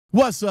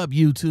What's up,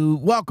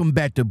 YouTube? Welcome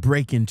back to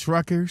Breaking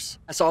Truckers.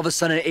 That's all of a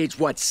sudden at age,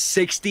 what,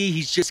 60,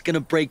 he's just gonna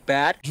break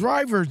bad?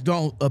 Drivers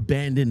don't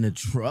abandon the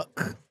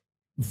truck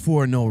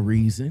for no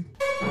reason.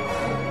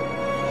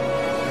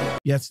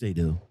 Yes, they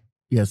do.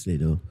 Yes, they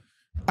do.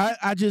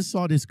 I just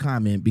saw this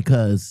comment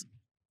because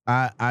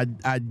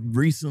I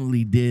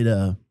recently did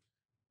a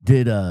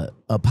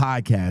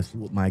podcast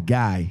with my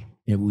guy,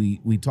 and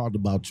we talked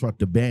about truck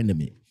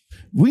abandonment.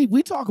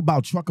 We talk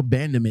about truck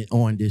abandonment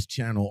on this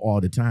channel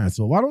all the time.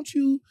 So why don't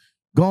you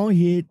go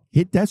ahead,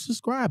 hit that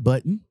subscribe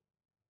button,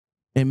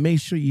 and make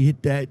sure you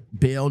hit that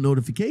bell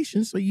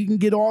notification so you can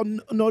get all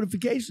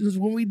notifications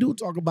when we do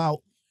talk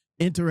about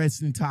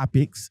interesting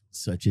topics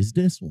such as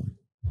this one.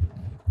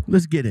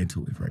 Let's get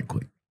into it very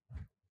quick.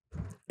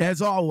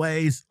 As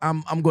always,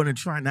 I'm going to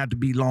try not to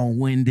be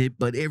long-winded,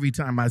 but every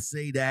time I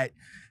say that,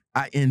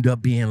 I end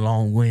up being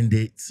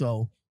long-winded.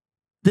 So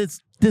this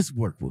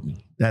worked with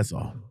me. That's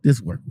all. This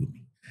worked with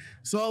me.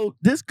 So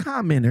this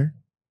commenter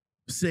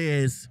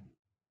says,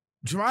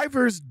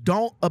 drivers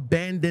don't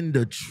abandon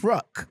the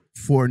truck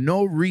for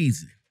no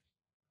reason.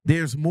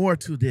 There's more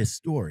to this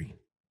story.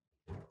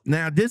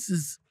 Now, this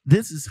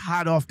is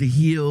hot off the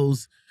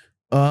heels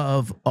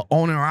of an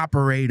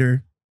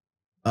owner-operator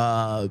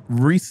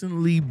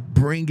recently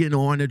bringing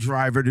on a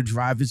driver to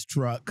drive his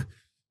truck.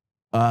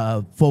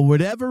 For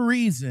whatever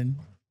reason,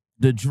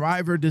 the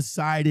driver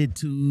decided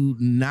to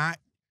not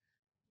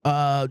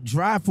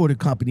drive for the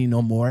company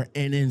no more,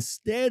 and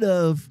instead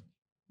of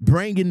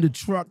bringing the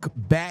truck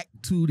back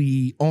to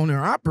the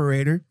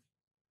owner-operator,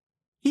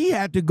 he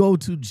had to go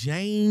to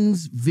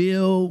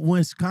Janesville,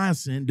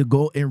 Wisconsin to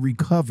go and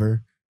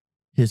recover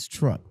his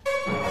truck.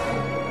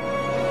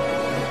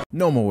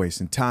 No more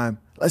wasting time.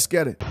 Let's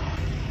get it.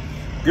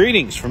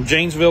 Greetings from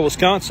Janesville,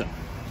 Wisconsin.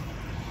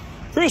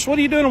 Chris, what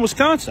are you doing in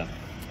Wisconsin?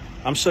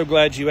 I'm so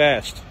glad you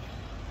asked.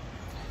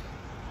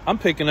 I'm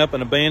picking up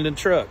an abandoned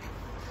truck.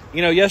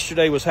 You know,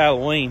 yesterday was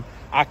Halloween.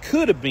 I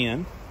could have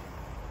been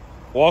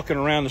walking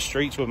around the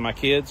streets with my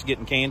kids,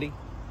 getting candy,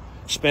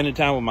 spending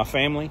time with my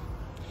family.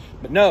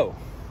 But no,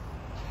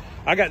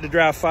 I got to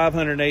drive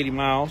 580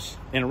 miles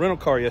in a rental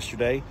car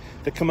yesterday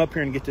to come up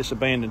here and get this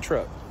abandoned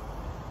truck.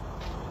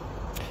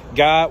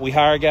 We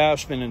hire a guy,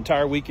 spent an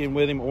entire weekend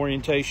with him,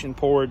 orientation,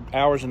 poured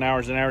hours and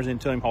hours and hours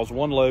into him, hauls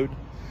one load,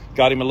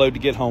 got him a load to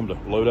get home to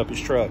load up his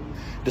truck.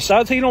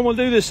 Decides he don't want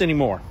to do this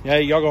anymore.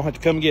 Hey, y'all gonna have to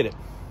come get it.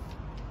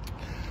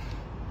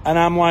 And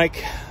I'm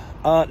like,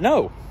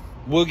 no,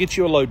 we'll get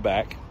you a load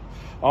back.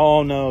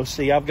 Oh, no,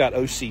 see, I've got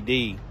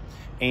OCD,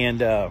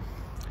 and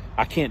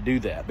I can't do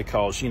that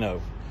because, you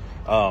know,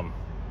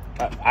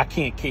 I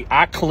can't keep,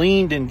 I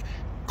cleaned and,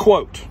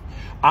 quote,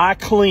 I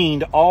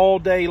cleaned all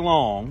day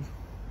long,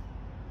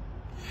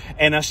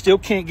 and I still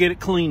can't get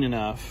it clean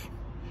enough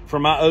for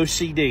my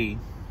OCD.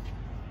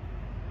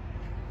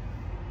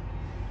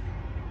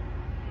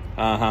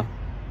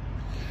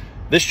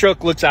 This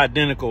truck looks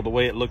identical the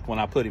way it looked when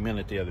I put him in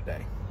it the other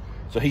day.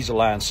 So he's a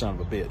lying son of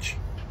a bitch.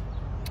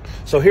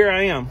 So here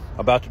I am,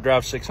 about to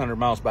drive 600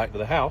 miles back to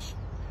the house,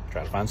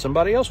 try to find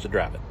somebody else to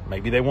drive it.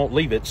 Maybe they won't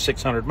leave it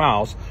 600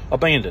 miles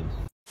abandoned.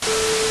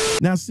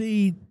 Now,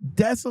 see,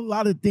 that's a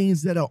lot of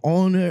things that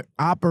owner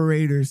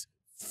operators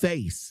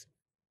face.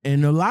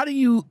 And a lot of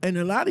you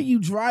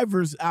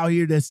drivers out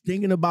here that's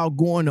thinking about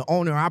going to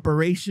owner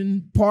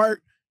operation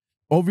part,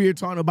 over here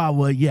talking about,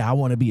 well, yeah, I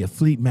want to be a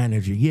fleet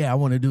manager. Yeah, I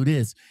want to do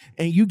this.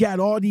 And you got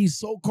all these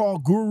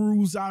so-called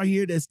gurus out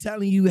here that's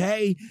telling you,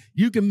 hey,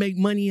 you can make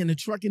money in the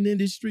trucking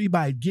industry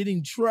by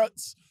getting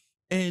trucks.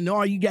 And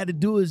all you got to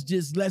do is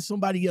just let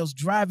somebody else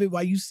drive it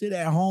while you sit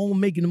at home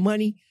making the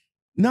money.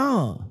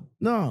 No.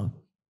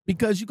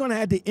 Because you're going to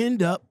have to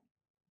end up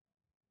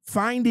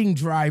finding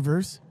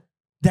drivers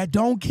that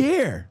don't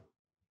care.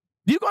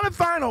 You're going to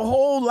find a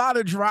whole lot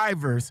of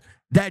drivers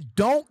that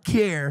don't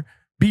care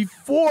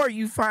before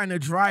you find a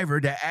driver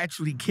that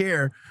actually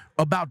care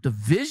about the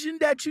vision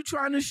that you're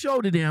trying to show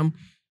to them,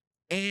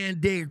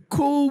 and they're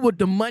cool with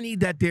the money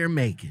that they're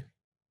making.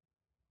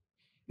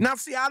 Now,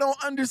 see, I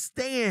don't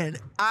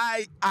understand.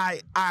 I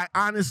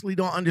honestly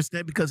don't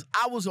understand, because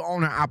I was an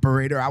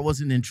owner-operator. I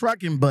wasn't in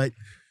trucking, but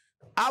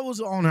I was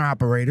an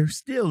owner-operator,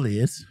 still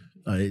is,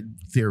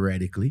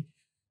 theoretically.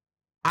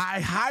 I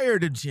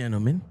hired a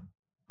gentleman.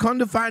 Come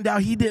to find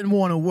out he didn't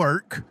want to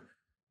work.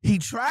 He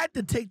tried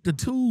to take the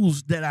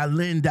tools that I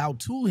lent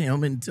out to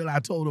him until I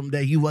told him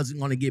that he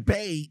wasn't going to get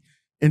paid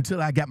until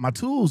I got my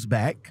tools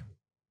back.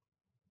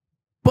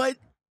 But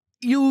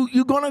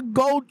you're going to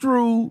go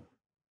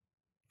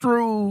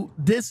through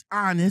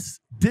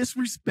dishonest,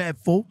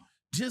 disrespectful,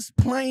 just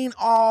plain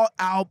all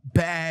out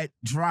bad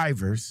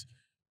drivers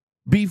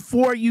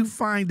before you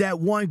find that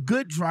one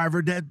good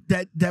driver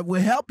that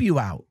will help you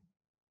out.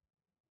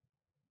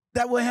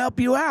 That will help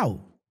you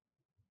out.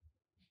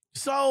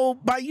 So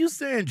by you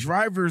saying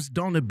drivers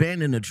don't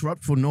abandon the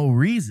truck for no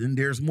reason,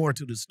 there's more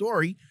to the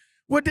story.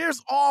 Well,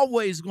 there's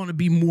always going to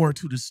be more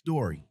to the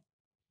story.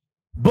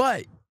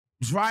 But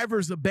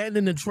drivers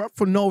abandon the truck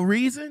for no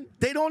reason,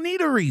 they don't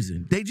need a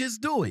reason. They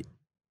just do it.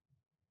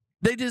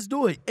 They just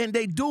do it. And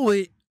they do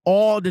it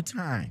all the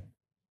time.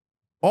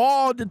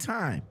 All the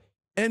time.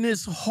 And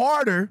it's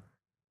harder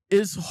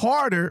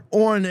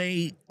on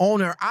a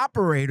owner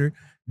operator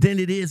than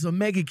it is a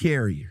mega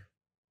carrier.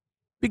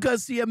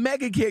 Because see, a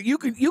mega carrier,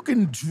 you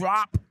can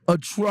drop a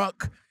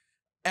truck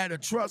at a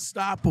truck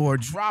stop or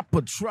drop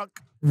a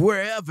truck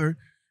wherever,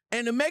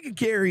 and the mega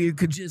carrier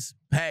could just,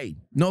 hey,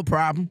 no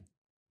problem.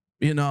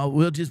 You know,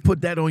 we'll just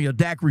put that on your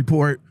DAC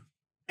report,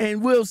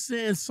 and we'll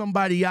send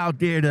somebody out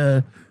there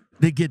to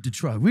get the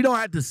truck. We don't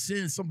have to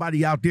send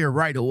somebody out there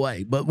right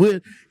away, but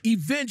we'll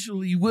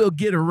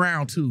get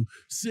around to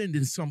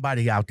sending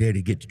somebody out there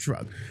to get the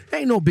truck.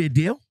 Ain't no big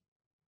deal.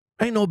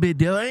 Ain't no big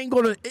deal. It ain't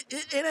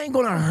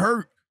gonna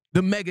hurt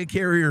the mega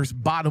carrier's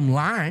bottom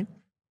line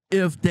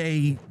if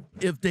they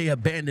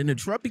abandon the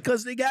truck,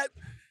 because they got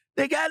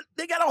a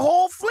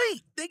whole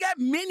fleet. They got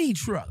many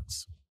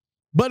trucks.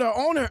 But an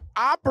owner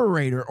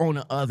operator, on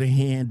the other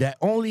hand, that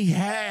only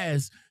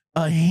has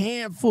a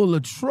handful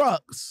of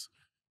trucks,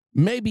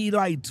 maybe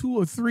like 2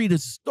 or 3 to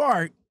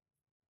start.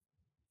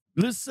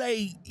 Let's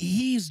say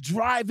he's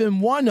driving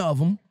one of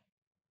them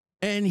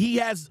and he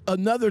has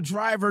another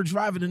driver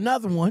driving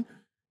another one,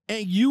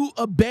 and you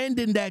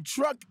abandon that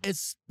truck,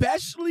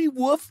 especially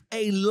with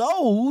a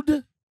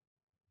load,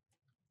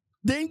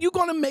 then you're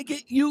gonna make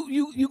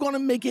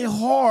it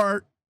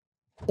hard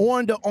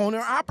on the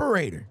owner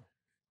operator.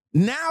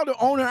 Now the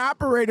owner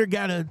operator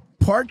gotta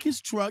park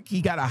his truck.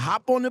 He gotta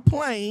hop on the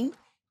plane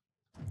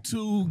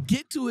to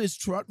get to his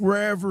truck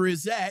wherever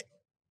it's at.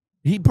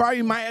 He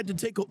probably might have to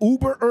take an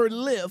Uber or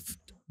Lyft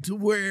to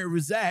where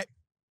it's at.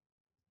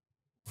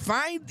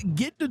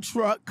 Get the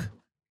truck,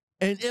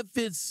 and if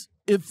it's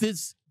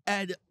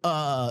at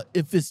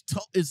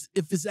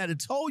a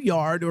tow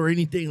yard or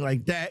anything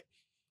like that,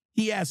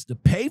 he has to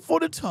pay for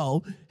the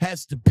tow,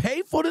 has to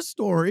pay for the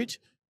storage.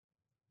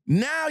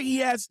 Now he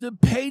has to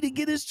pay to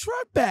get his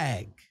truck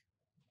back.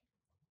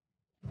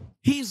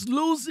 He's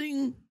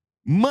losing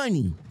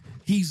money.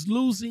 He's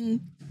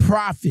losing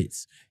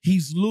profits.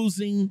 He's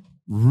losing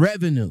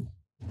revenue.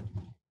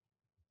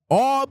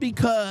 All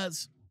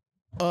because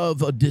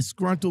of a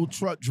disgruntled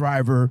truck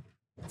driver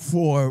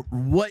for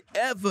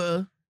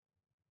whatever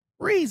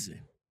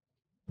reason.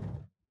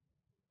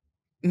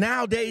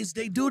 Nowadays,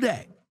 they do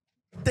that.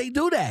 They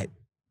do that.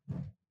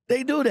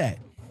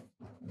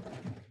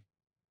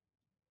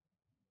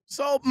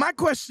 So my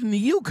question to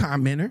you,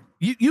 commenter,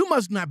 you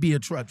must not be a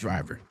truck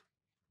driver.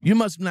 You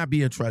must not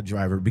be a truck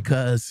driver,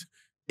 because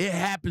it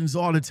happens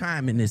all the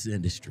time in this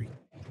industry.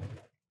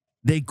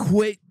 They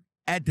quit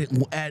at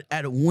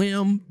a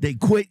whim. They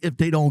quit if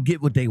they don't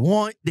get what they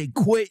want. They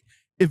quit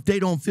if they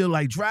don't feel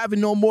like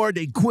driving no more.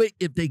 They quit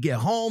if they get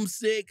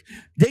homesick.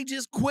 They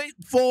just quit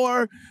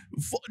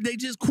they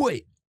just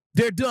quit.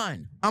 They're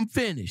done. I'm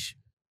finished.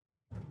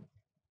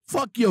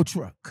 Fuck your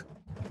truck.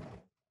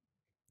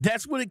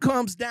 That's what it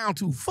comes down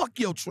to. Fuck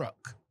your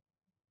truck.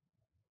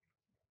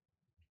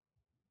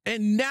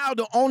 And now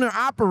the owner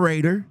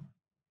operator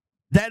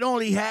that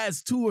only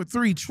has 2 or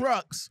 3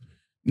 trucks,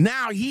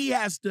 now he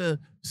has to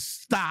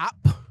stop,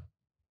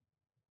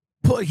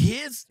 put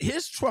his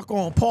truck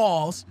on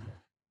pause,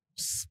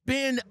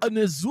 spend an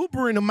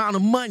exuberant amount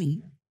of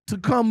money to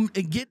come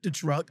and get the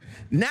truck.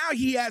 Now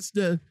he has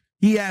to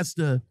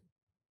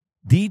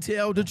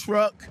detail the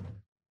truck.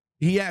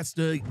 He has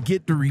to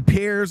get the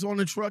repairs on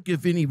the truck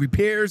if any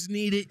repairs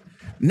needed.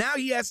 Now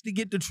he has to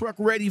get the truck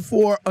ready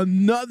for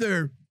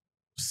another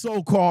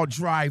so-called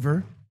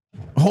driver.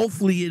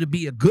 Hopefully it'll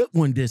be a good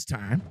one this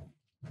time.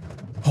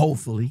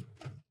 Hopefully.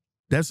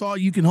 That's all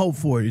you can hope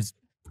for, is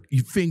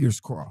your fingers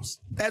crossed.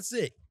 That's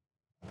it.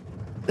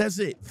 That's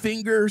it.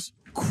 Fingers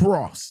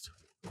crossed.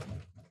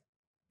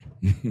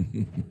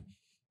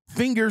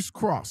 Fingers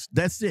crossed.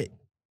 That's it.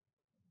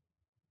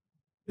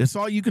 That's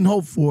all you can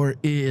hope for,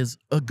 is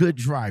a good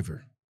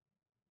driver.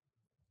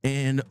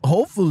 And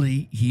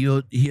hopefully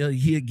he'll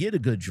get a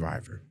good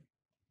driver.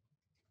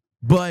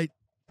 But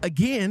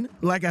again,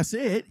 like I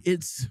said,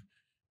 it's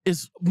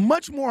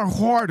much more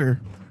harder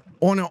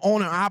on an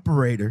owner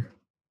operator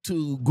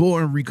to go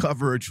and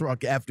recover a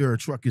truck after a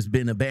truck has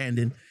been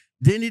abandoned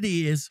than it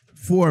is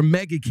for a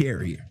mega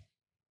carrier.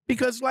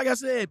 Because like I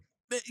said,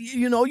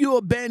 you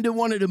abandon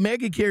one of the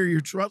mega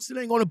carrier trucks, it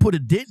ain't going to put a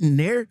dent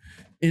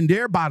in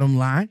their bottom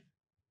line.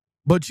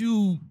 But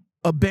you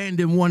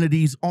abandon one of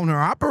these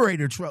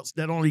owner-operator trucks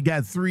that only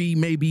got 3,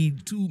 maybe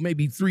 2,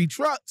 maybe 3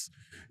 trucks,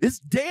 it's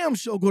damn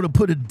sure going to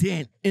put a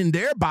dent in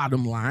their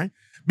bottom line,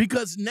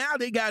 because now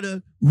they got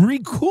to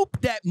recoup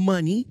that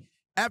money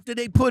after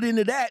they put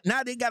into that.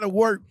 Now they got to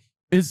work,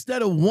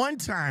 instead of one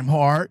time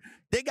hard,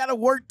 they got to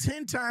work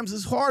 10 times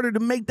as harder to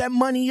make that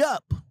money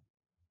up.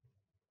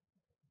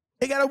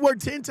 They got to work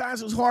 10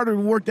 times as harder to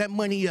work that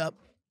money up,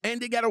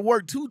 and they got to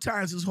work 2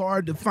 times as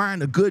hard to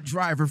find a good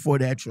driver for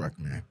that truck,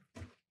 man.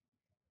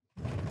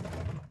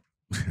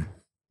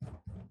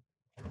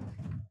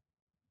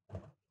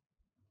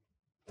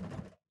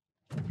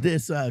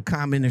 This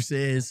commenter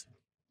says,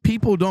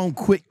 people don't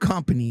quit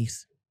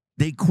companies,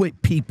 they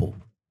quit people.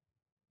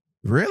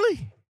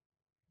 Really?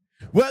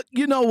 Well,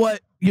 you know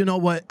what?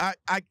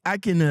 I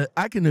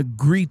can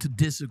agree to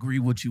disagree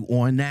with you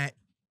on that.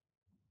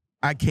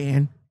 I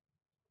can,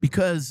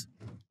 because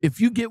if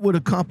you get with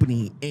a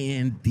company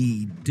and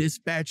the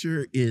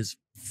dispatcher is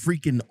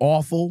freaking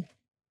awful,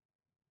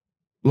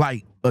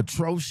 like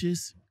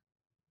atrocious,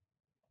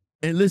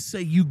 and let's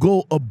say you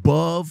go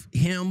above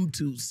him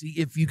to see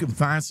if you can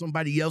find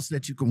somebody else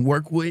that you can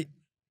work with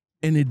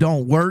and it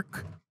don't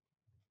work,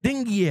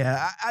 then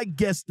yeah, I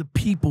guess the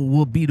people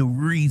will be the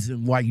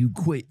reason why you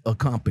quit a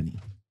company.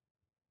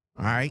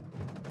 All right?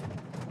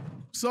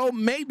 So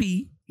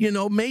maybe, you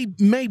know,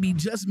 maybe,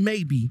 just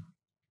maybe,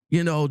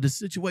 you know, the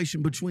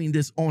situation between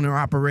this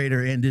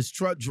owner-operator and this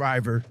truck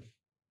driver,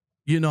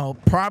 you know,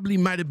 probably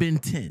might have been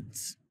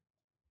tense.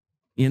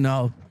 You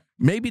know,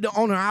 maybe the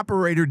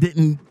owner-operator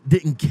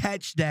didn't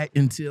catch that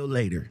until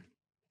later.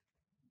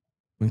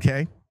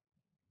 Okay?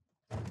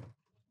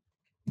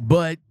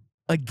 But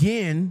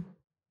again,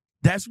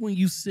 that's when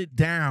you sit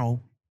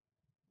down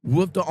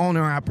with the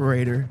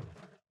owner-operator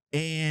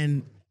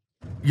and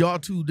y'all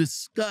to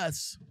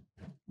discuss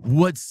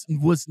what's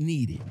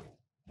needed.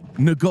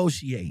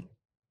 Negotiate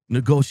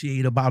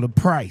about a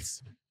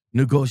price,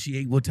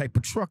 negotiate what type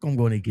of truck I'm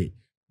going to get,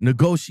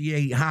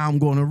 negotiate how I'm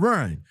going to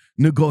run,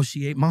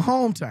 negotiate my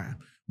home time.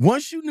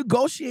 Once you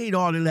negotiate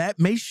all of that,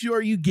 make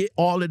sure you get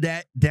all of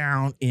that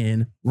down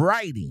in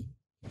writing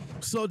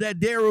so that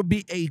there will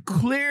be a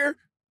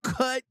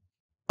clear-cut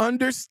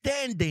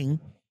understanding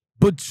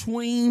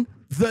between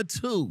the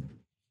two.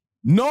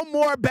 No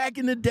more back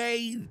in the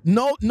day,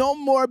 no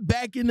more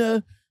back in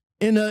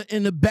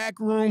the back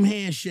room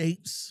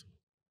handshakes.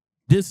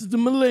 This is the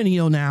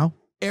millennial now.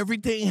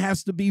 Everything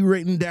has to be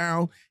written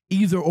down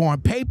either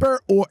on paper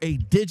or a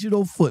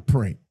digital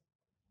footprint.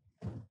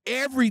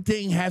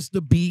 Everything has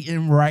to be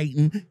in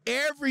writing.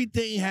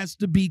 Everything has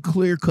to be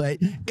clear-cut.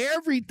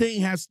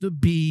 Everything has to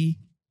be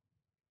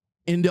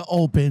in the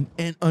open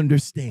and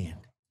understand.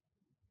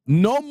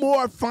 No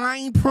more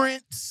fine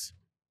prints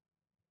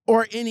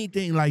or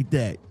anything like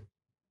that.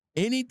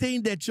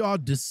 Anything that y'all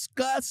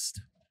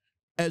discussed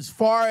as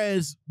far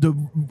as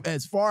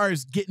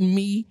getting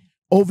me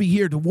over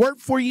here to work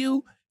for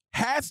you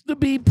has to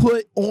be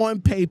put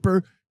on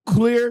paper,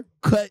 clear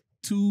cut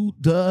to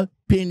the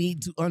penny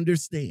to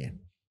understand.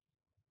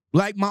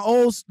 Like my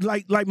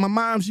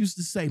moms used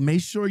to say,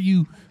 make sure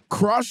you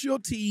cross your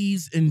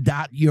T's and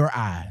dot your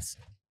I's.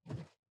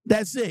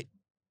 That's it.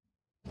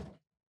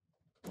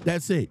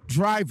 That's it.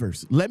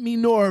 Drivers, let me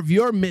know of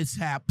your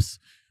mishaps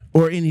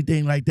or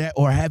anything like that.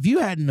 Or have you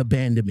had an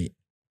abandonment?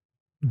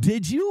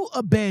 Did you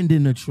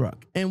abandon a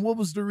truck? And what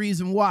was the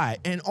reason why?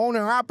 And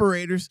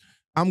owner-operators,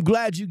 I'm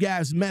glad you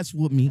guys messed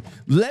with me.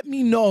 Let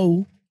me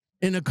know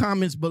in the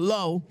comments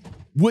below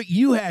what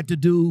you had to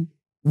do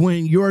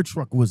when your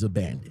truck was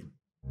abandoned.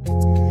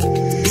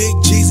 Big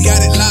G's got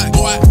it locked,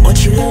 boy.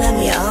 Want you to love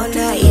me all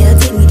night, yeah,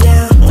 take me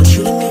down. Want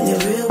you to make me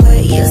real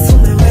wet, yeah,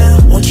 swim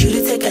around. Want you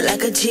to take it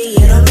like a G,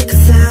 yeah, don't make a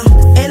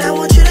sound. And I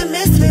want you to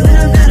miss me when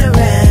I'm not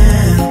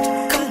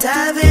around. Come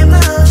dive in my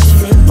ocean,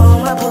 sip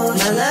on my push.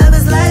 My love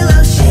is like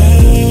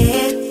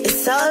lotion,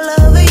 it's all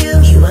over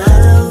you. You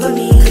all over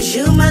me, cause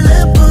you my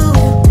little boo.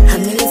 How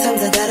many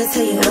times I gotta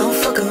tell you, don't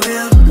fuck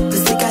around?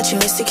 Cause they got you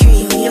insecure,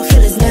 you and your